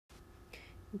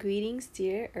Greetings,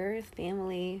 dear Earth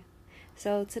family.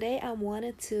 So, today I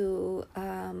wanted to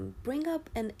bring up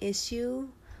an issue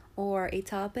or a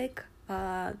topic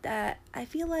that I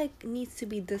feel like needs to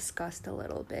be discussed a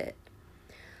little bit.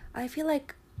 I feel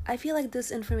like I feel like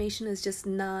this information is just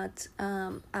not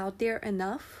out there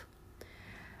enough,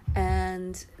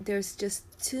 and there's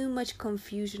just too much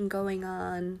confusion going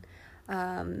on.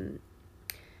 Um,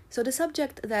 so, the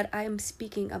subject that I'm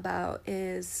speaking about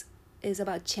is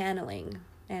about channeling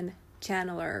and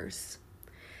channelers.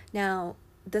 Now,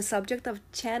 the subject of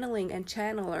channeling and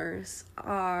channelers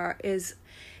is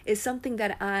something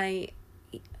that I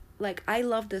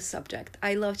love this subject.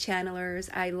 I love channelers.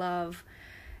 I love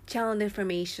channeled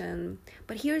information.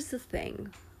 But here's the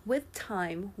thing. With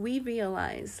time, we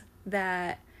realize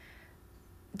that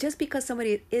just because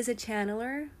somebody is a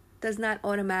channeler does not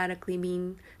automatically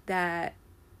mean that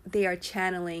they are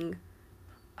channeling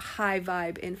high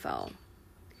vibe info.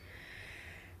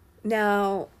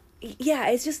 Now, yeah,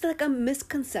 it's just like a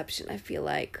misconception, I feel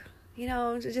like.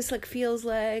 It just like feels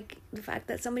like the fact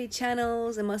that somebody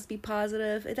channels, it must be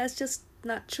positive. That's just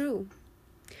not true.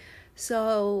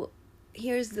 So,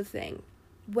 here's the thing.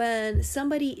 When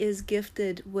somebody is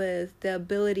gifted with the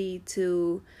ability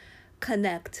to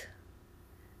connect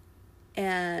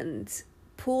and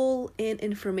pull in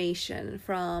information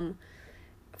from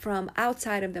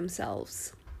outside of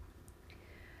themselves,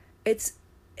 it's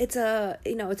it's a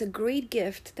great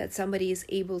gift that somebody is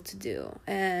able to do,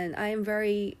 and I am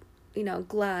very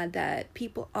glad that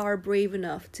people are brave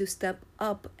enough to step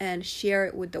up and share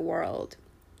it with the world.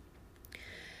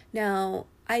 Now,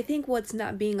 I think what's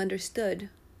not being understood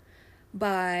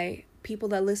by people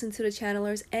that listen to the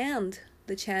channelers and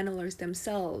the channelers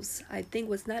themselves, I think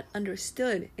what's not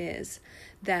understood is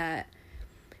that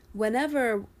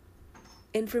whenever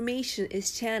information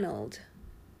is channeled,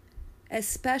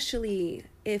 especially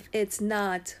if it's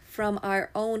not from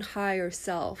our own higher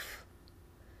self,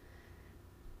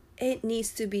 it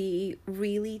needs to be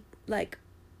really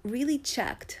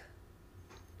checked.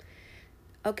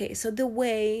 Okay, so the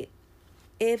way,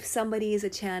 if somebody is a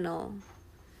channel,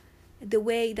 the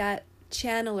way that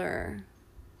channeler,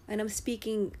 and I'm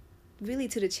speaking really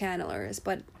to the channelers,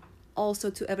 but also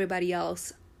to everybody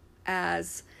else,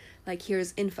 as like,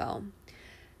 here's info.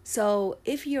 So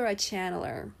if you're a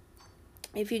channeler,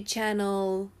 if you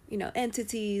channel,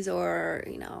 entities or,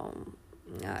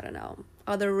 I don't know,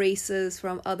 other races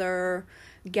from other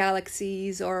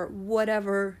galaxies or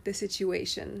whatever the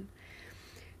situation.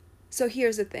 So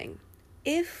here's the thing.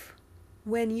 If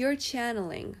when you're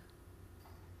channeling,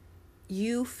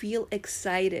 you feel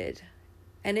excited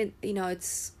and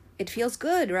it feels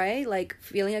good, right? Like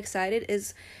feeling excited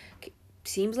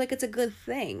seems like it's a good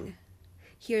thing.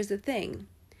 Here's the thing.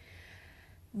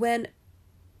 When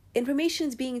information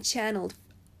is being channeled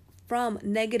from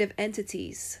negative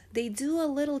entities, they do a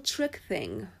little trick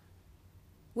thing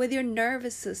with your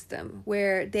nervous system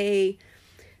where they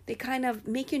kind of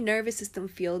make your nervous system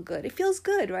feel good. It feels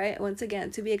good, right? Once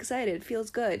again, to be excited feels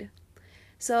good.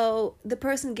 So the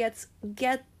person gets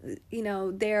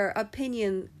their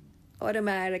opinion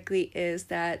automatically is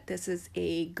that this is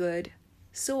a good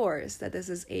source, that this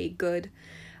is a good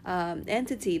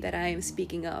entity that I am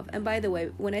speaking of. And by the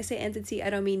way, when I say entity, I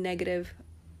don't mean negative.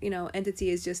 Entity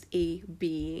is just a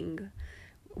being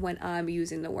when I'm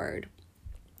using the word.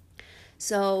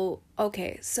 So,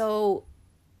 okay, so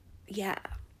yeah,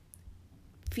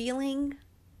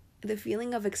 the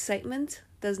feeling of excitement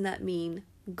does not mean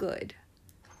good.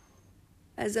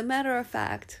 As a matter of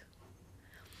fact,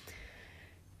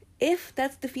 if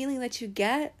that's the feeling that you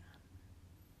get,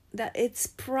 that it's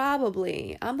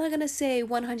probably, I'm not going to say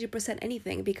 100%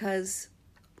 anything, because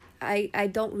I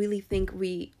don't really think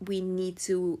we need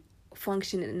to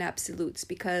function in absolutes,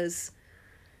 because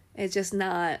it's just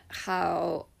not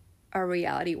how our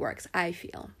reality works, I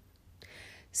feel.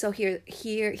 So here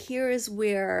is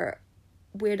where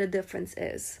the difference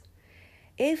is.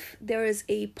 If there is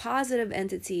a positive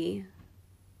entity,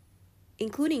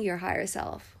 including your higher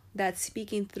self, that's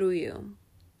speaking through you,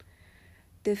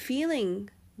 the feeling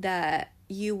that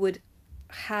you would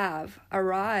have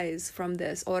arise from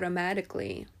this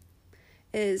automatically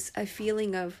is a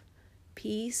feeling of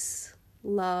peace,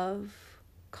 love,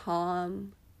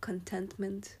 calm,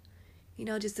 contentment.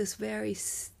 Just this very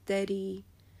steady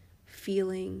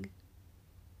feeling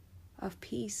of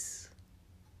peace.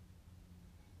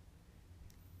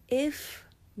 If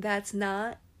that's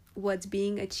not what's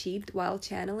being achieved while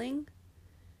channeling,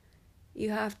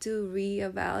 you have to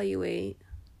reevaluate.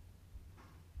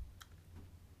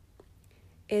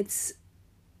 It's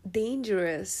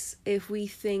dangerous if we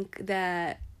think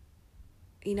that,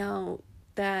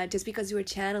 that just because you were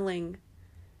channeling,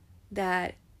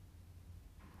 that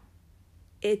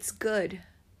it's good,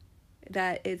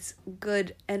 that it's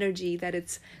good energy, that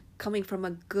it's coming from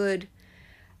a good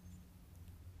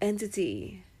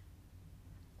entity.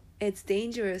 It's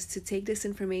dangerous to take this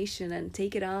information and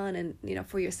take it on and,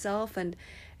 for yourself and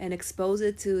expose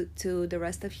it to the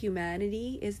rest of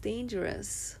humanity. Is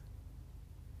dangerous.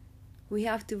 We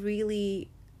have to really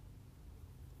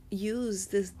use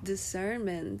this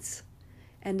discernment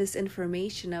and this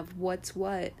information of what's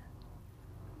what.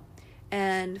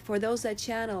 And for those that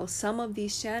channel, some of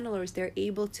these channelers, they're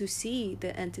able to see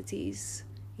the entities,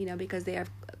 because they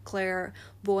have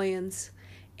clairvoyance,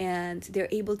 and they're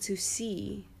able to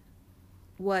see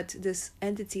what this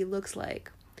entity looks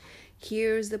like.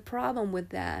 Here's the problem with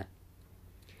that.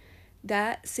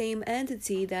 That same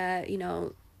entity that,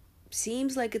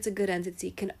 seems like it's a good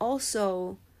entity can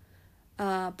also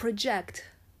project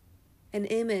an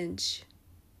image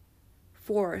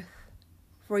forth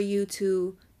for you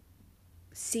to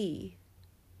see.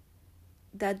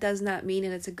 That does not mean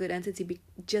that it's a good entity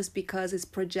just because it's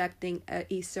projecting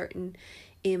a certain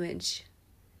image.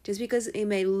 Just because it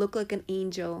may look like an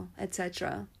angel,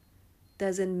 etc.,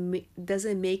 doesn't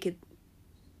make it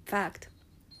fact.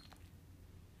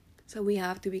 So we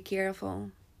have to be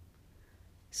careful.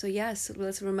 So yes,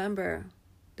 let's remember,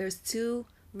 there's two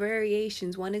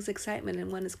variations. One is excitement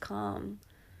and one is calm.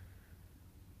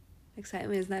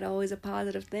 Excitement is not always a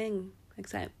positive thing.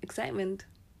 Excitement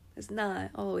is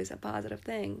not always a positive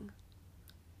thing.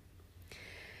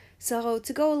 So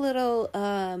to go a little,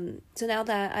 so now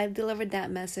that I've delivered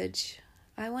that message,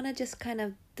 I want to just kind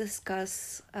of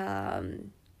discuss,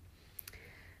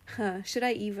 should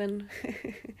I even?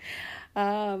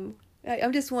 I'm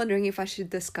just wondering if I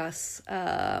should discuss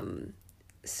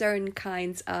certain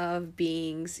kinds of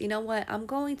beings. You know what? I'm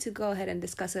going to go ahead and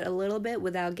discuss it a little bit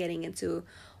without getting into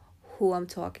who I'm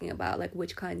talking about, like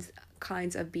which kinds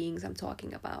of beings I'm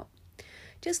talking about.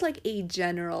 Just like a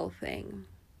general thing.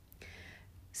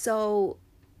 So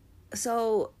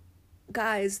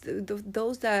guys,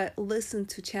 those that listen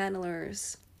to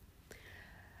channelers,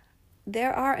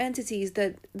 there are entities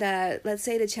that let's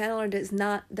say the channeler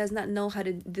does not know how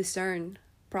to discern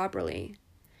properly.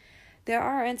 There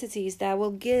are entities that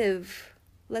will give,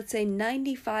 let's say,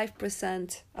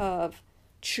 95% of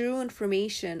true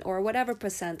information, or whatever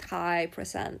high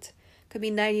percent. Could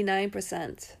be 99%,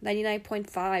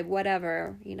 99.5,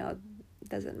 whatever,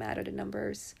 doesn't matter the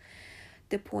numbers.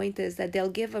 The point is that they'll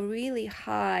give a really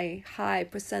high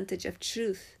percentage of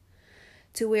truth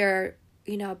to where,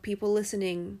 people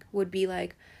listening would be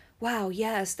like, wow,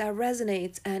 yes, that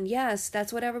resonates. And yes,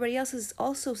 that's what everybody else is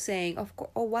also saying.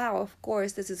 Oh, wow, of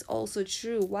course, this is also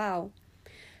true. Wow.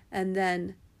 And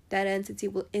then that entity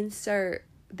will insert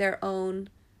their own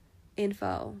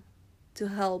info to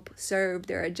help serve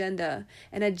their agenda.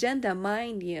 An agenda,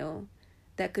 mind you,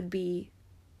 that could be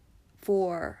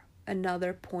for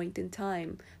another point in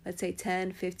time. Let's say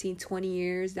 10, 15, 20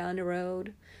 years down the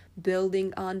road.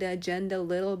 Building on the agenda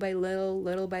little by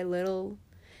little,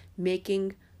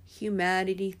 making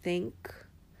humanity think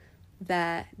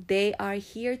that they are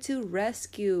here to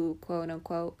rescue, quote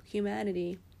unquote,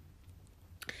 humanity.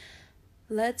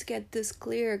 Let's get this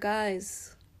clear,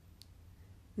 guys.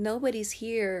 Nobody's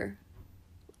here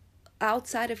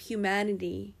outside of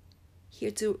humanity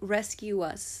here to rescue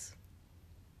us.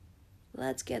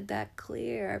 Let's get that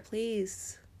clear,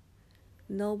 please.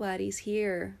 Nobody's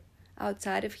here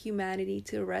outside of humanity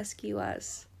to rescue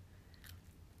us.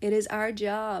 It is our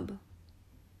job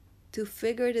to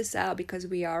figure this out because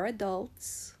we are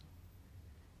adults.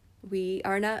 We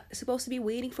are not supposed to be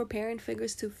waiting for parent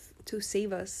figures to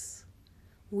save us.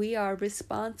 We are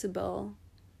responsible.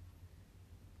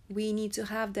 We need to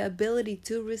have the ability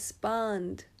to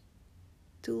respond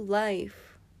to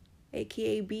life,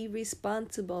 aka be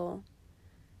responsible,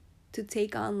 to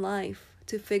take on life,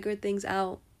 to figure things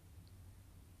out,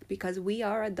 because we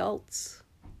are adults.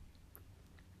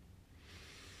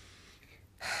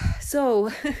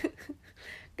 So,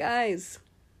 guys,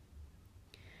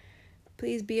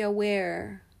 please be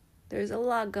aware. There's a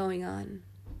lot going on.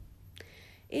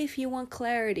 If you want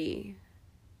clarity,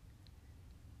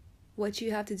 what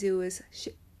you have to do is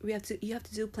you have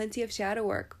to do plenty of shadow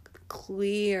work.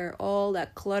 Clear all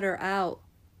that clutter out,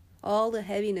 all the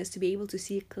heaviness, to be able to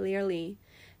see clearly.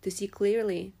 To see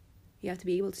clearly, you have to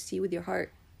be able to see with your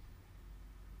heart.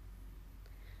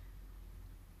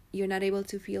 You're not able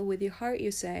to feel with your heart,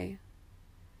 you say.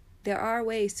 There are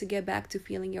ways to get back to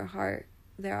feeling your heart.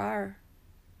 There are.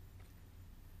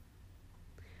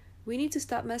 We need to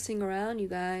stop messing around, you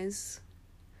guys.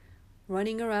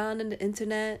 Running around on the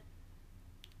internet,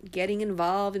 getting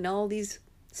involved in all these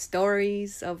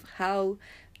stories of how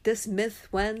this myth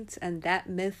went and that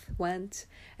myth went,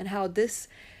 and how this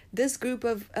group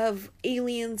of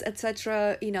aliens,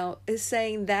 etc., is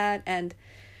saying that, and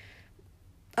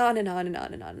on and on and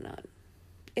on and on and on.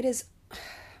 It is,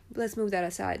 let's move that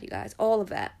aside, you guys. All of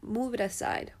that, move it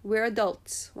aside. We're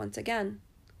adults, once again.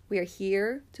 We are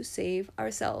here to save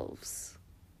ourselves.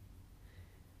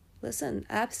 Listen,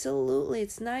 absolutely,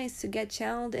 it's nice to get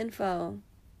channeled info.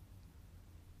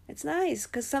 It's nice,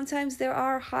 because sometimes there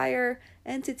are higher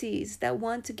entities that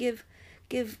want to give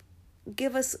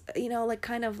us,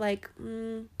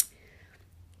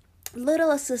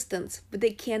 little assistance, but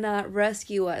they cannot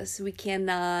rescue us. We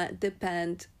cannot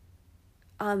depend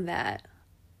on that.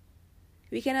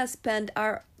 We cannot spend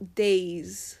our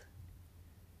days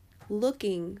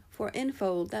looking for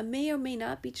info that may or may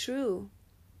not be true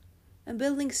and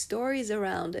building stories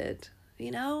around it,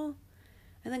 and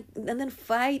then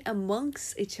fight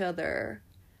amongst each other.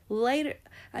 Later,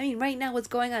 right now what's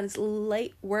going on is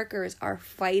light workers are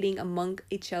fighting among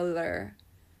each other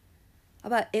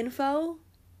about info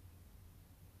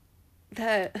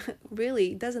that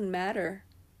really doesn't matter,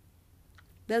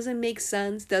 doesn't make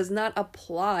sense, does not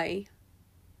apply.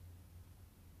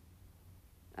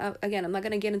 Again, I'm not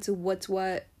gonna get into what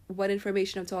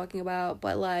information I'm talking about,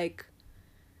 but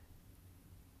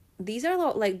these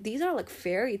are like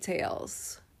fairy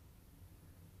tales.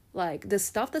 Like, the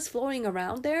stuff that's floating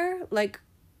around there,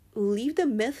 leave the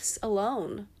myths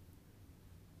alone.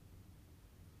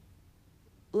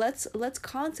 Let's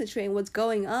concentrate on what's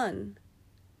going on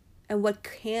and what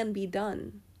can be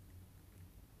done.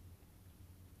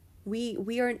 We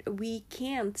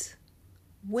can't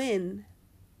win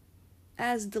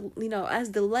as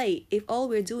the light if all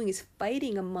we're doing is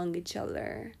fighting among each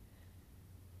other.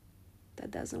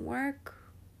 That doesn't work.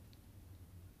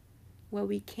 What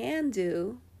we can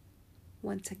do,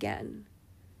 once again,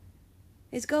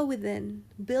 is go within,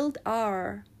 build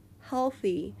our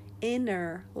healthy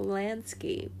inner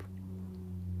landscape.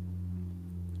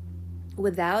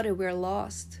 Without it, we're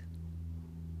lost.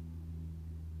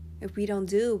 If we don't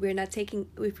do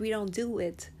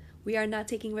it, we are not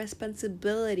taking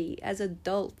responsibility as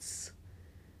adults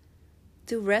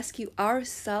to rescue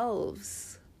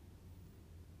ourselves.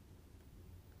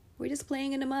 We're just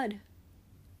playing in the mud,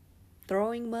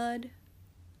 throwing mud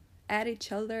at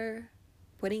each other,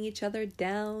 putting each other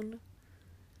down,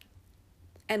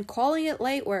 and calling it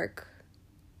light work.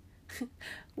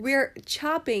 We're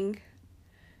chopping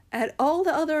at all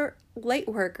the other light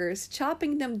workers,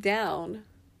 chopping them down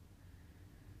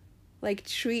like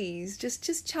trees,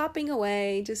 just chopping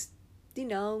away, just,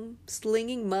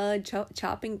 slinging mud,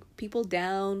 chopping people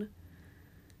down,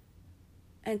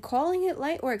 and calling it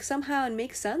light work. Somehow it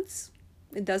makes sense.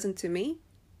 It doesn't to me.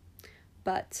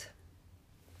 But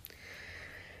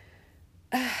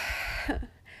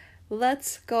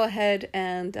let's go ahead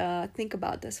and think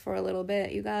about this for a little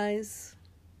bit, you guys.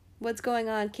 What's going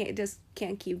on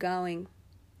can't keep going.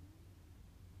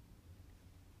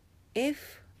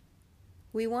 If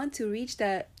we want to reach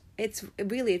that, it's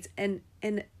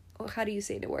how do you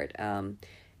say the word?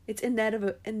 It's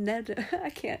inevitable. I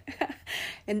can't.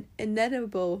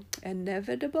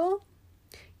 Inevitable.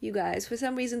 You guys, for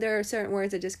some reason there are certain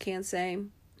words I just can't say.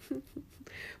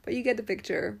 But you get the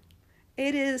picture.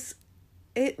 It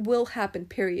will happen,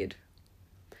 period.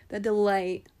 That the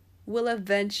light will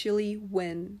eventually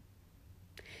win.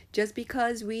 Just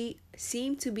because we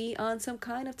seem to be on some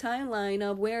kind of timeline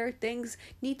of where things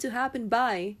need to happen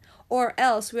by, or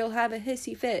else we'll have a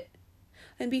hissy fit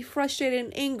and be frustrated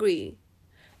and angry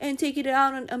and take it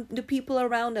out on the people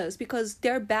around us because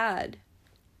they're bad.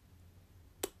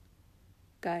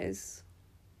 Guys,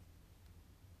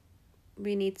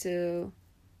 we need to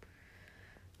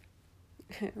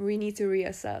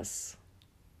reassess.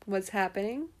 What's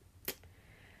happening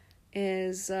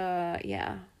is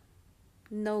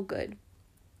no good.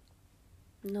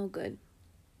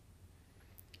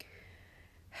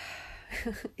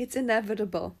 It's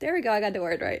inevitable. There we go, I got the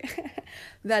word right.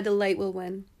 That the light will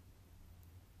win.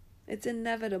 It's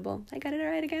inevitable. I got it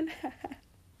right again.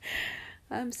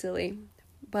 I'm silly.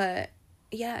 But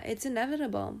yeah, it's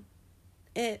inevitable.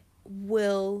 It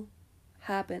will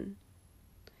happen.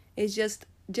 It's just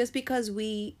because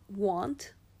we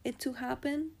want it to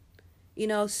happen,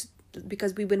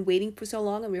 because we've been waiting for so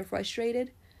long and we're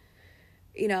frustrated,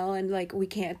 and we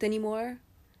can't anymore.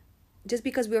 Just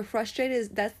because we're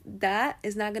frustrated, that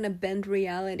is not going to bend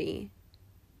reality.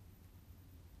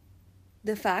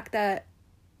 The fact that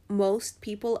most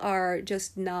people are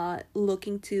just not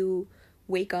looking to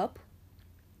wake up,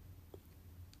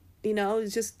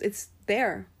 it's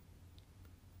there.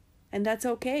 And that's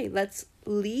okay. Let's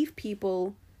leave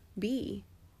people be.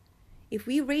 If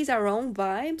we raise our own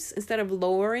vibes instead of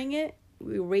lowering it,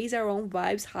 we raise our own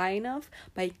vibes high enough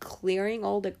by clearing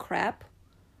all the crap,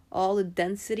 all the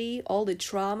density, all the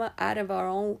trauma out of our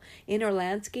own inner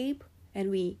landscape, and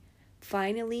we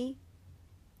finally,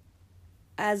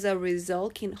 as a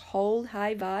result, can hold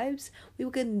high vibes, we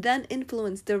can then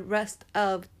influence the rest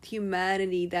of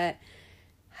humanity that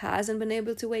hasn't been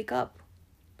able to wake up.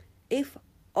 If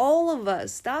all of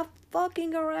us stop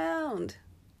fucking around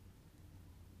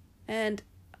and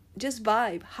just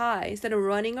vibe high instead of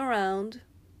running around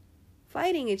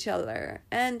fighting each other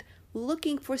and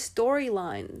looking for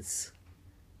storylines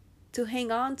to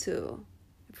hang on to,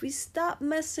 if we stop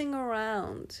messing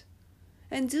around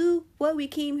and do what we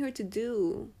came here to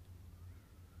do,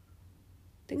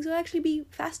 things will actually be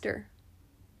faster.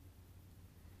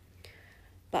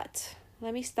 But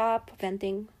let me stop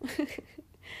venting.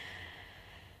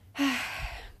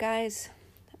 Guys,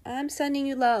 I'm sending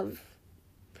you love.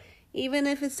 Even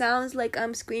if it sounds like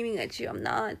I'm screaming at you, I'm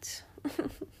not.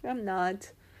 I'm not.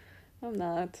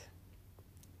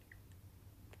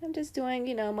 I'm just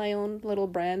doing, my own little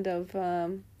brand of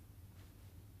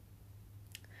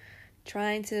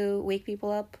trying to wake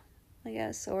people up, I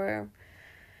guess, or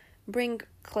bring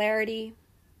clarity,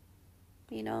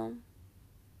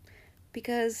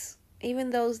 because even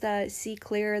those that see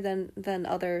clearer than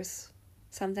others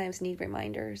sometimes need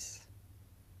reminders.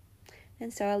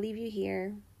 And so I'll leave you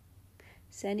here,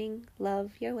 sending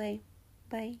love your way.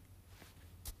 Bye.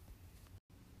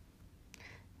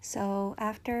 So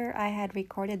after I had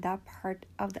recorded that part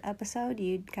of the episode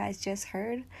you guys just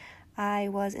heard, I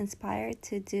was inspired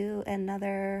to do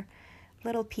another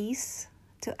little piece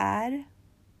to add,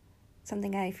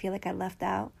 something I feel like I left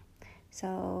out.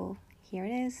 So here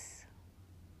it is.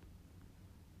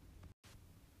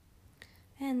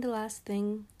 And the last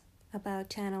thing about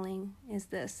channeling is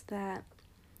this, that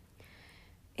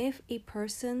if a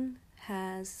person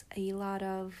has a lot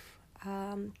of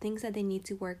things that they need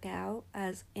to work out,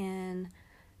 as in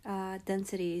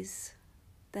densities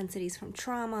from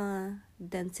trauma,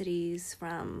 densities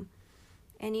from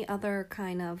any other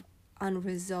kind of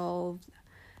unresolved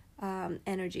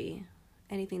energy,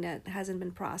 anything that hasn't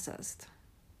been processed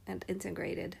and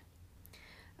integrated,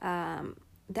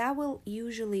 that will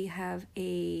usually have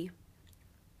a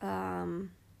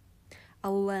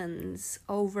lens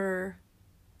over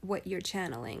what you're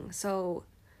channeling. So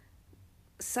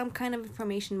some kind of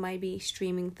information might be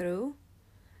streaming through,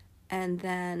 and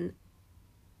then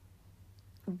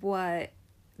what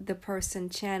the person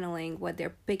channeling, what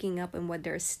they're picking up and what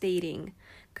they're stating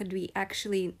could be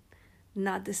actually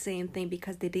not the same thing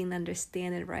because they didn't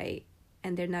understand it right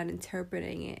and they're not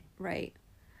interpreting it right.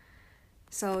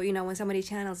 So, when somebody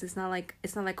channels, it's not like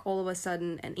all of a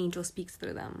sudden an angel speaks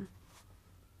through them.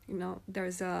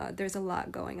 There's a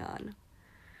lot going on.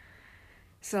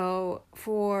 So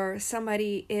for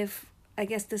somebody, I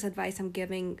guess this advice I'm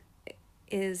giving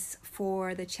is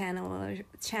for the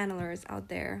channelers out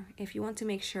there. If you want to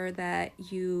make sure that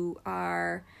you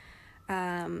are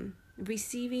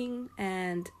receiving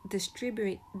and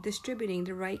distributing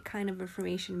the right kind of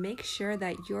information, make sure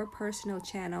that your personal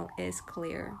channel is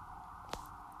clear.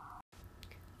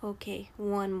 Okay,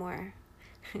 one more.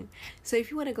 So if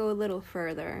you want to go a little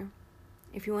further,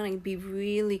 if you want to be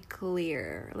really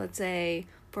clear, let's say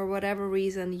for whatever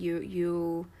reason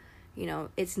you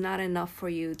it's not enough for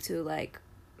you to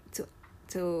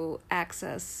to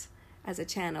access as a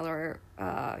channeler,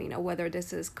 whether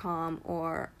this is calm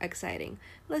or exciting,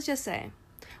 let's just say,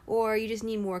 or you just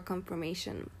need more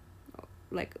confirmation,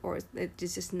 or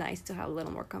it's just nice to have a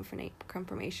little more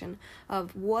confirmation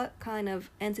of what kind of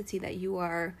entity that you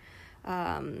are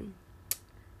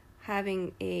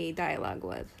having a dialogue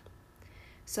with.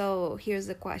 So here's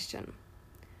the question.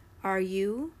 Are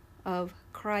you of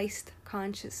Christ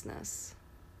consciousness?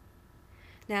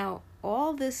 Now,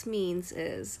 all this means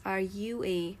is, are you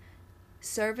a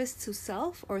service to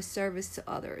self or service to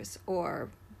others? Or,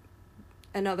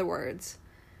 in other words,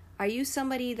 are you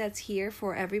somebody that's here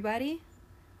for everybody?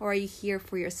 Or are you here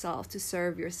for yourself, to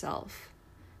serve yourself?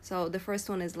 So the first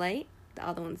one is light, the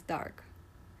other one's dark.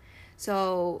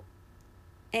 So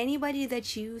anybody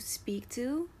that you speak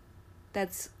to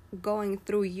that's going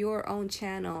through your own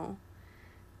channel,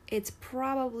 it's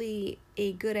probably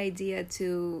a good idea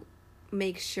to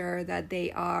make sure that they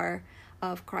are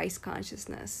of Christ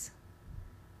consciousness.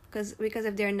 Because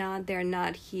if they're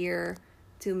not here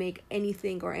to make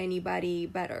anything or anybody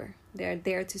better. They're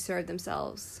there to serve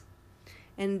themselves.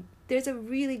 And there's a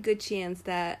really good chance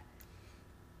that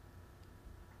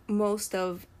most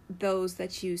of those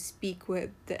that you speak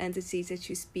with, the entities that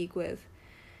you speak with,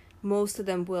 most of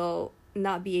them will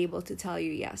not be able to tell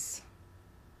you yes.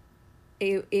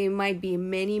 it might be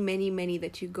many, many, many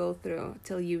that you go through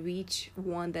till you reach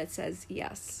one that says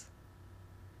yes.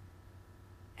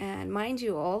 And mind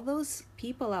you, all those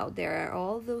people out there,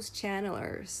 all those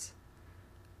channelers,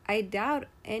 I doubt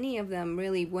any of them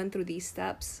really went through these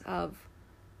steps of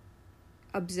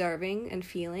observing and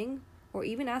feeling, or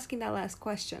even asking that last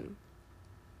question.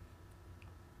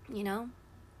 You know?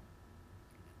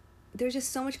 There's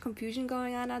just so much confusion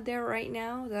going on out there right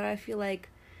now that I feel like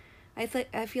I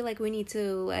feel like we need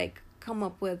to like come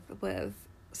up with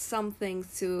something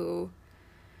to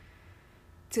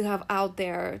have out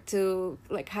there, to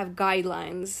like have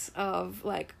guidelines of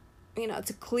like, you know,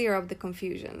 to clear up the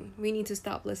confusion. We need to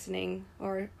stop listening,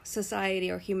 or society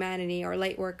or humanity or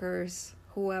light workers,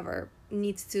 whoever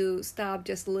needs to stop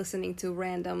just listening to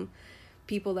random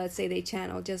people that say they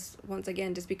channel. Just once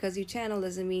again, just because you channel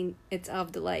doesn't mean it's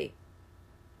of the light.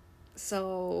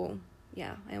 So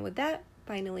yeah, and with that,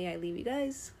 finally I leave you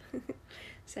guys.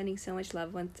 Sending so much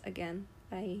love once again.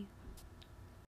 Bye.